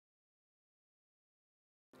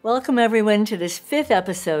Welcome everyone to this 5th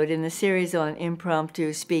episode in the series on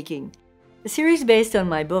impromptu speaking. The series based on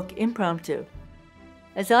my book, Impromptu.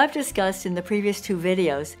 As I've discussed in the previous 2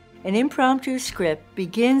 videos, an impromptu script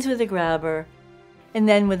begins with a grabber and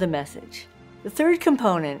then with a message. The third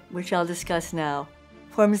component, which I'll discuss now,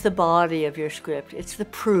 forms the body of your script. It's the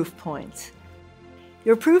proof points.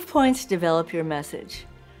 Your proof points develop your message.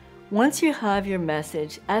 Once you have your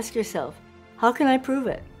message, ask yourself, how can I prove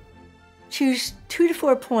it? Choose 2 to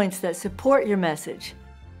 4 points that support your message.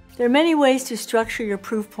 There are many ways to structure your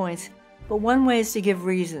proof points, but one way is to give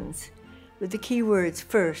reasons, with the keywords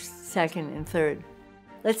first, second, and third.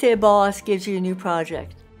 Let's say a boss gives you a new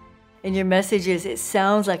project, and your message is, it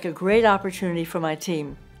sounds like a great opportunity for my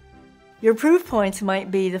team. Your proof points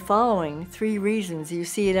might be the following 3 reasons you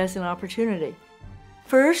see it as an opportunity.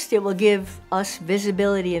 First, it will give us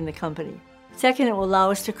visibility in the company. Second, it will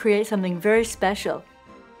allow us to create something very special.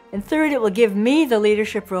 And third, it will give me the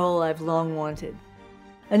leadership role I've long wanted.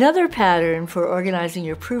 Another pattern for organizing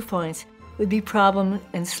your proof points would be problem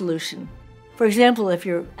and solution. For example, if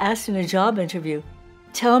you're asked in a job interview,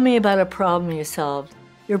 tell me about a problem you solved.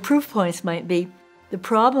 Your proof points might be, the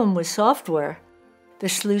problem was software, the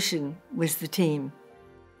solution was the team.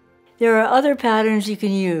 There are other patterns you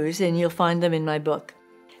can use, and you'll find them in my book.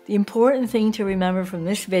 The important thing to remember from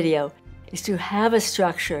this video is to have a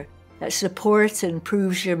structure that supports and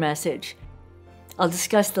proves your message. I'll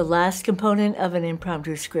discuss the last component of an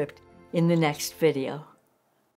impromptu script in the next video.